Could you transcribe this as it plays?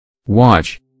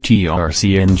Watch,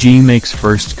 TRCNG makes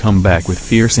first comeback with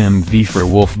fierce MV for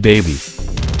Wolf Baby.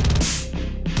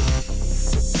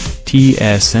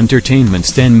 TS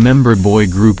Entertainment's 10-member boy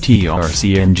group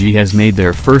TRCNG has made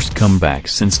their first comeback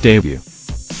since debut.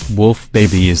 Wolf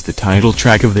Baby is the title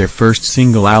track of their first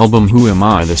single album Who Am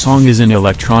I? The song is an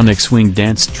electronic swing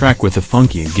dance track with a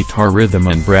funky guitar rhythm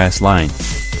and brass line.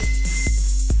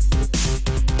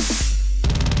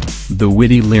 The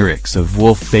witty lyrics of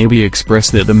Wolf Baby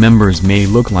express that the members may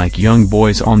look like young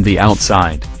boys on the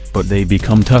outside, but they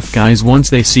become tough guys once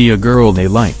they see a girl they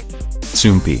like.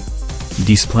 Soompi.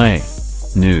 Display.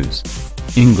 News.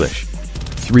 English.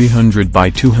 300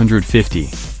 by 250.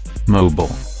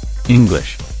 Mobile.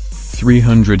 English.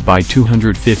 300 by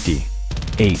 250.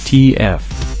 ATF.